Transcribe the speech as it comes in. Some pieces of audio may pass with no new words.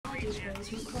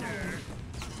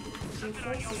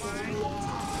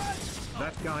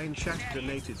That guy in chat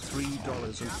donated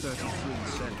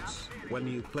 $3.33. When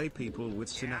you play people with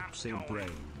synapsing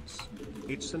brains,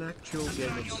 it's an actual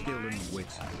game of skill and wit.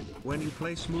 When you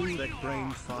play smooth egg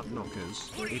brain fart knockers,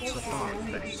 it's a fart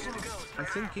fest. I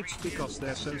think it's because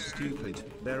they're so stupid,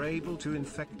 they're able to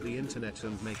infect the internet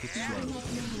and make it slow.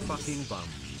 Fucking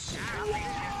bums.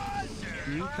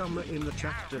 Newcomer in the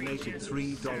chat donated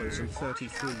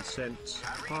 $3.33.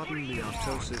 Pardon the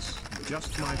artosis,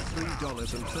 just my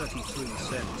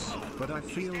 $3.33. But I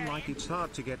feel like it's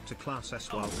hard to get to class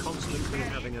S while constantly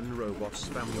having an robot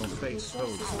spam your face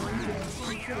holds my moves.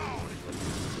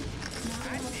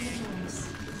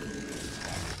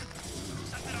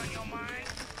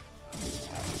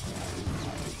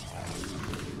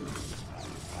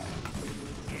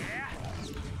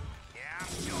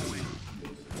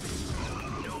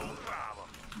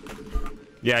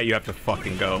 Yeah, you have to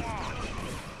fucking go.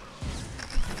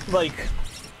 Like,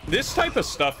 this type of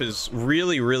stuff is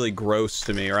really, really gross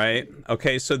to me, right?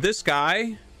 Okay, so this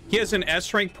guy, he has an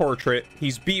S rank portrait.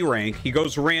 He's B rank. He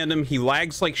goes random. He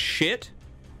lags like shit.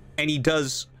 And he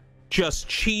does just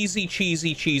cheesy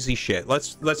shit.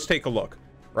 Let's take a look,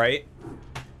 right?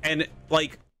 And,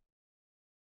 like,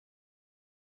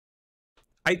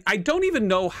 I don't even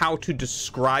know how to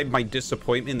describe my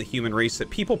disappointment in the human race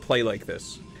that people play like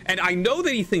this. And I know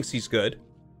that he thinks he's good.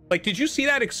 Like, did you see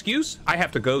that excuse? I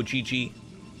have to go, GG.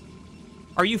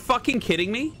 Are you fucking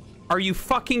kidding me? Are you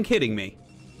fucking kidding me?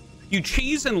 You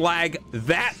cheese and lag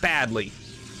that badly.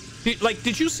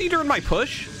 Did you see during my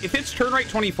push? If it's turn rate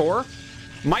 24,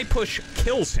 my push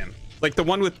kills him. Like the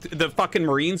one with the fucking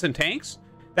Marines and tanks?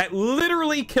 That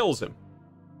literally kills him.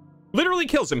 Literally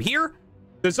kills him. Here,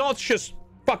 the Zalt's just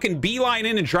fucking beeline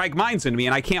in and drag mines into me,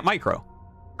 and I can't micro.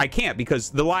 I can't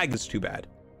because the lag is too bad.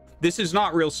 This is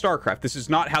not real StarCraft. This is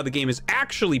not how the game is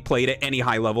actually played at any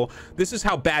high level. This is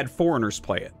how bad foreigners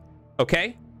play it.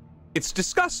 Okay? It's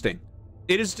disgusting.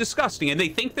 It is disgusting. And they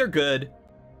think they're good.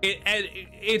 It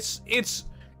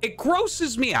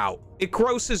grosses me out. It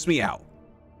grosses me out.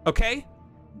 Okay?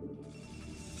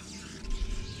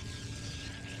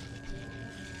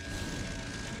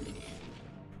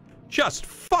 Just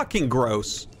fucking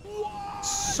gross.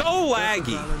 So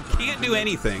laggy. Can't do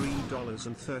anything.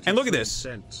 And look at this.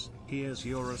 Here's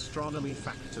your astronomy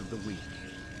fact of the week.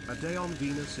 A day on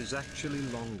Venus is actually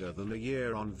longer than a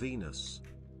year on Venus.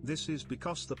 This is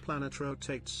because the planet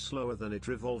rotates slower than it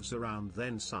revolves around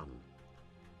then sun.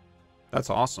 That's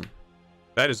awesome.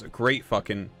 That is a great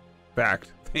fucking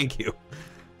fact. Thank you.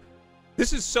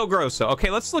 This is so gross though. Okay,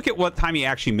 let's look at what time he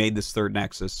actually made this third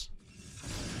Nexus.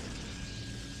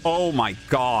 Oh my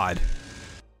god.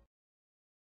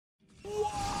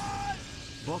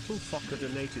 Bottle Fucker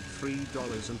donated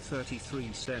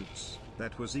 $3.33.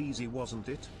 That was easy, wasn't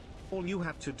it? All you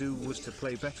had to do was to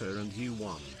play better and you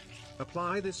won.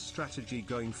 Apply this strategy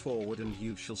going forward and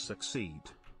you shall succeed.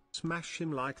 Smash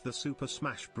him like the Super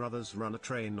Smash Brothers run a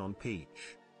train on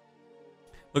Peach.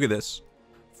 Look at this.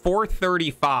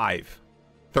 435.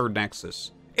 Third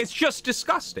Nexus. It's just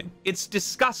disgusting. It's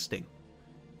disgusting.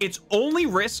 It's only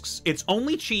risks. It's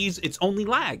only cheese. It's only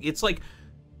lag. It's like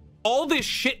all this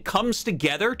shit comes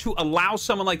together to allow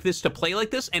someone like this to play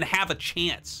like this and have a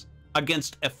chance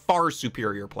against a far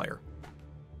superior player.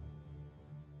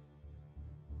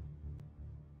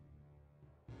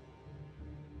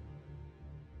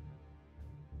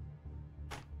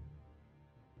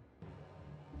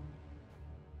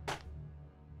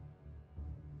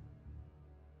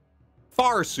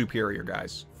 Far superior,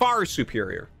 guys. Far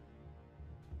superior.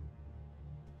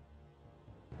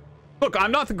 Look,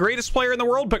 I'm not the greatest player in the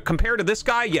world, but compared to this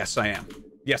guy, yes, I am.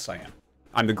 Yes, I am.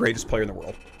 I'm the greatest player in the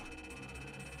world.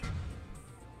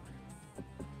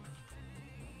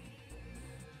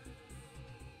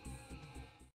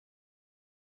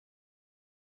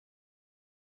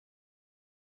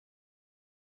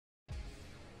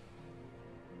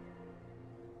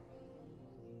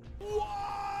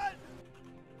 What?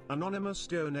 Anonymous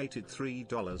donated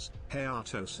 $3. Hey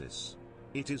Artosis.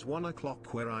 It is 1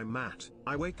 o'clock where I'm at.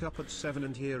 I wake up at 7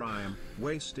 and here I am,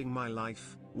 wasting my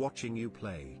life, watching you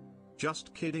play.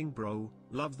 Just kidding bro,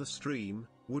 love the stream,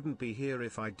 wouldn't be here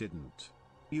if I didn't.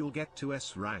 You'll get to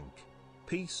S rank.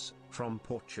 Peace, from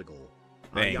Portugal.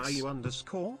 Thanks. IIU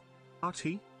underscore?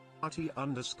 RT? RT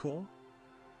underscore?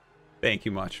 Thank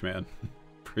you much, man.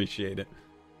 Appreciate it.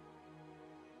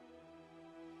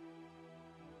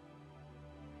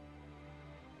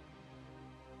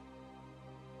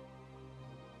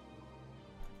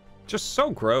 Just so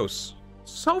gross.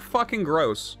 So fucking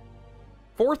gross.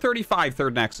 435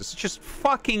 third Nexus. It's just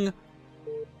fucking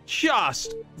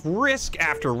just risk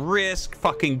after risk,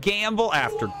 fucking gamble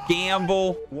after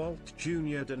gamble. Walt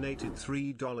Jr. donated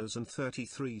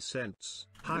 $3.33.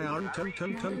 Hi,